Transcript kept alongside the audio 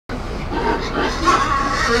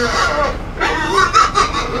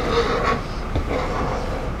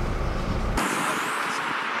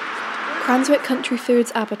Cranswick Country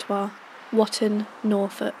Foods Abattoir, Watton,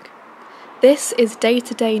 Norfolk. This is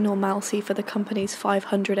day-to-day normalcy for the company's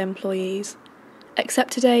 500 employees.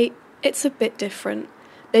 Except today, it's a bit different.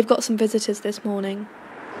 They've got some visitors this morning.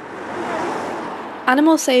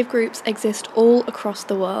 Animal save groups exist all across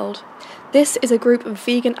the world. This is a group of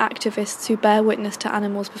vegan activists who bear witness to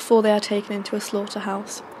animals before they are taken into a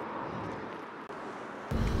slaughterhouse.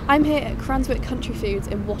 I'm here at Cranswick Country Foods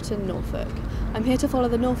in Watton, Norfolk. I'm here to follow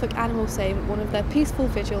the Norfolk Animal Save at one of their peaceful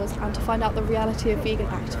vigils and to find out the reality of vegan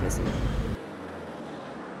activism.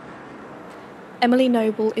 Emily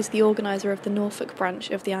Noble is the organiser of the Norfolk branch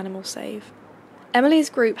of the Animal Save. Emily's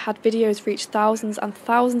group had videos reach thousands and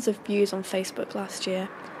thousands of views on Facebook last year,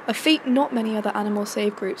 a feat not many other animal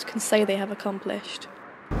save groups can say they have accomplished.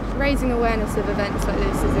 Raising awareness of events like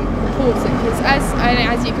this is important because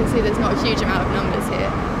as you can see, there's not a huge amount of numbers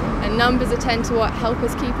here, and numbers tend to help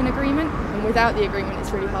us keep an agreement, and without the agreement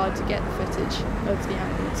it's really hard to get the footage of the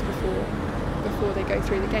animals before they go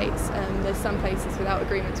through the gates. There's some places without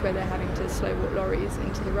agreements where they're having to slow walk lorries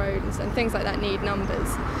into the road, and things like that need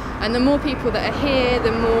numbers, and the more people that are here,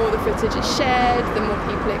 the more the footage is shared, the more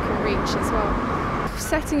people it can reach as well.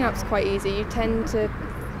 Setting up's quite easy. You tend to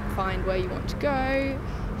find where you want to go.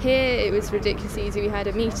 Here it was ridiculously easy. We had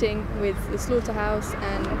a meeting with the slaughterhouse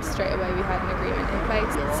and straight away we had an agreement in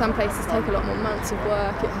place. Some places take a lot more months of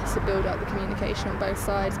work. It has to build up the communication on both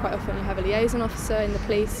sides. Quite often you have a liaison officer in the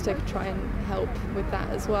police to try and help with that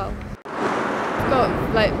as well. We've got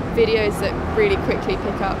videos that really quickly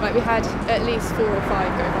pick up. We had at least 4 or 5 go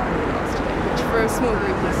viral last year, which for a small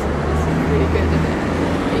group is really good, isn't it?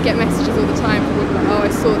 You get messages all the time from people like, oh, I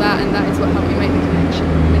saw that and that is what helped me make the connection.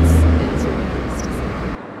 It's really nice to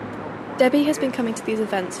see. Debbie has been coming to these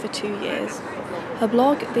events for 2 years. Her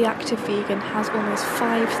blog, The Active Vegan, has almost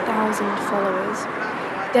 5,000 followers.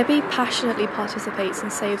 Debbie passionately participates in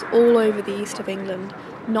saves all over the east of England,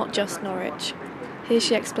 not just Norwich. Here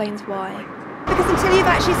she explains why. Because until you've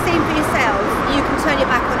actually seen for yourself, you can turn your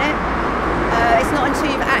back on it. It's not until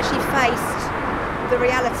you've actually faced the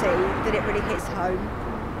reality that it really hits home.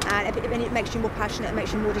 And it makes you more passionate, it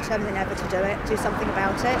makes you more determined than ever to do something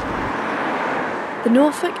about it. The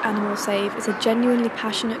Norfolk Animal Save is a genuinely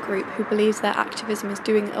passionate group who believes their activism is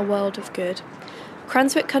doing a world of good.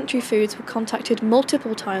 Cranswick Country Foods were contacted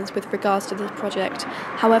multiple times with regards to this project.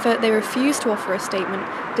 However, they refused to offer a statement,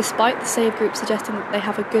 despite the Save group suggesting that they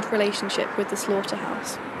have a good relationship with the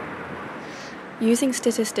slaughterhouse. Using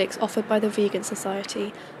statistics offered by the Vegan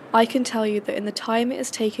Society, I can tell you that in the time it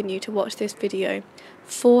has taken you to watch this video,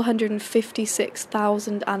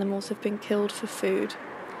 456,000 animals have been killed for food.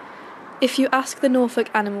 If you ask the Norfolk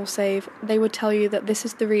Animal Save, they would tell you that this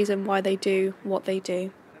is the reason why they do what they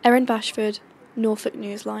do. Erin Bashford, Norfolk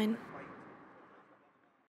Newsline.